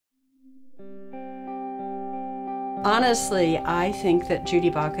Honestly, I think that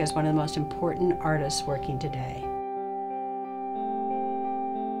Judy Baca is one of the most important artists working today.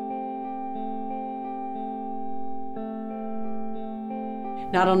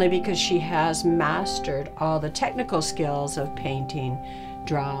 Not only because she has mastered all the technical skills of painting,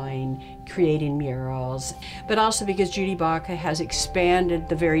 drawing, creating murals, but also because Judy Baca has expanded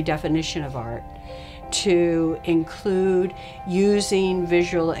the very definition of art to include using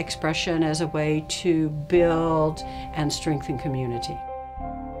visual expression as a way to build and strengthen community.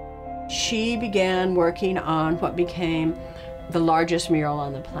 She began working on what became the largest mural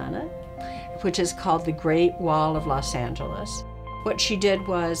on the planet, which is called the Great Wall of Los Angeles. What she did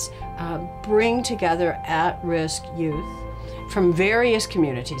was bring together at-risk youth from various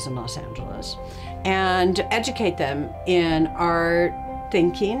communities in Los Angeles and educate them in art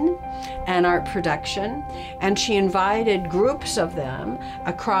thinking and art production. And she invited groups of them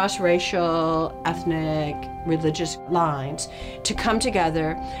across racial, ethnic, religious lines to come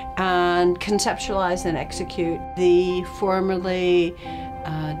together and conceptualize and execute the formerly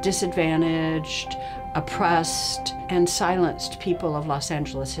disadvantaged, oppressed, and silenced people of Los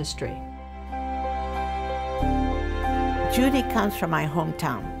Angeles history. Judy comes from my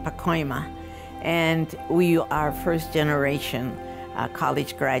hometown, Pacoima, and we are first generation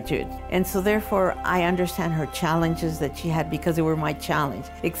college graduates. And so therefore, I understand her challenges that she had because they were my challenge,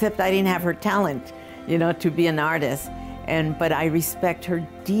 except I didn't have her talent, you know, to be an artist. But I respect her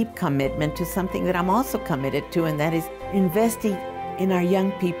deep commitment to something that I'm also committed to, and that is investing in our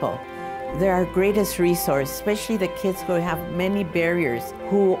young people. They're our greatest resource, especially the kids who have many barriers,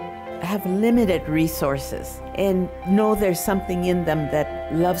 who have limited resources and know there's something in them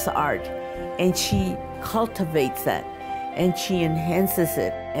that loves art. And she cultivates that and she enhances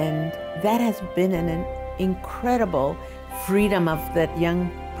it. And that has been an incredible freedom of that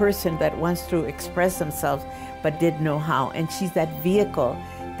young person that wants to express themselves but didn't know how. And she's that vehicle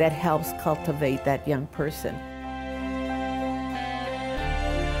that helps cultivate that young person.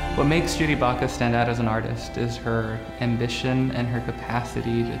 What makes Judy Baca stand out as an artist is her ambition and her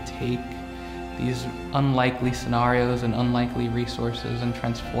capacity to take these unlikely scenarios and unlikely resources and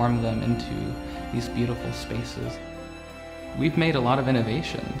transform them into these beautiful spaces. We've made a lot of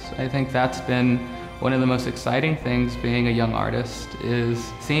innovations. I think that's been one of the most exciting things being a young artist,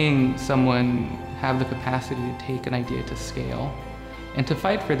 is seeing someone have the capacity to take an idea to scale and to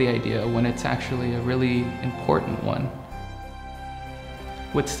fight for the idea when it's actually a really important one.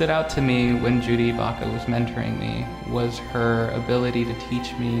 What stood out to me when Judy Baca was mentoring me was her ability to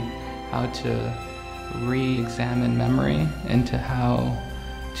teach me how to re-examine memory and to how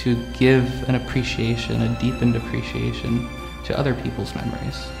to give an appreciation, a deepened appreciation to other people's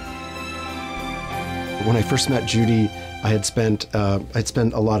memories. When I first met Judy, I'd spent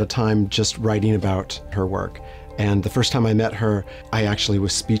a lot of time just writing about her work. And the first time I met her, I actually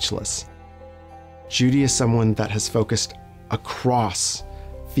was speechless. Judy is someone that has focused across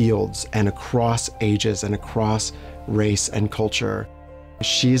fields and across ages and across race and culture.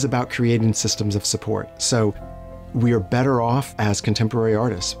 She is about creating systems of support. So we are better off as contemporary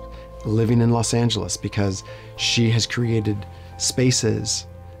artists living in Los Angeles because she has created spaces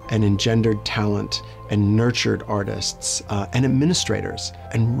and engendered talent and nurtured artists and administrators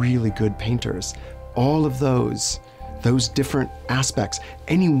and really good painters. All of those different aspects,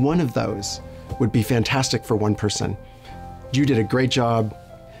 any one of those would be fantastic for one person. You did a great job,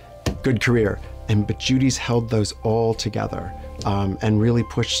 good career, but Judy's held those all together and really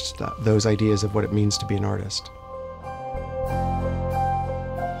pushed those ideas of what it means to be an artist.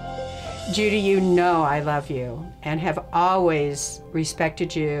 Judy, you know I love you and have always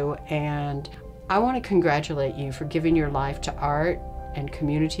respected you, and I want to congratulate you for giving your life to art and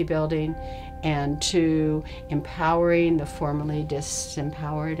community building and to empowering the formerly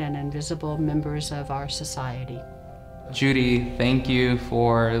disempowered and invisible members of our society. Judy, thank you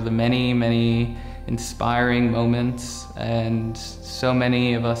for the many, many inspiring moments, and so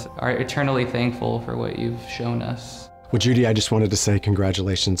many of us are eternally thankful for what you've shown us. Well, Judy, I just wanted to say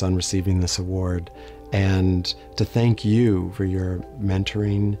congratulations on receiving this award and to thank you for your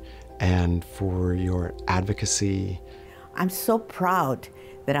mentoring and for your advocacy. I'm so proud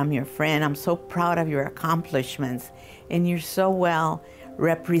that I'm your friend. I'm so proud of your accomplishments, and you so well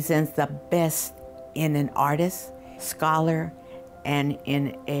represents the best in an artist, scholar, and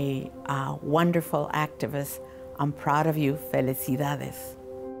in a wonderful activist. I'm proud of you. Felicidades.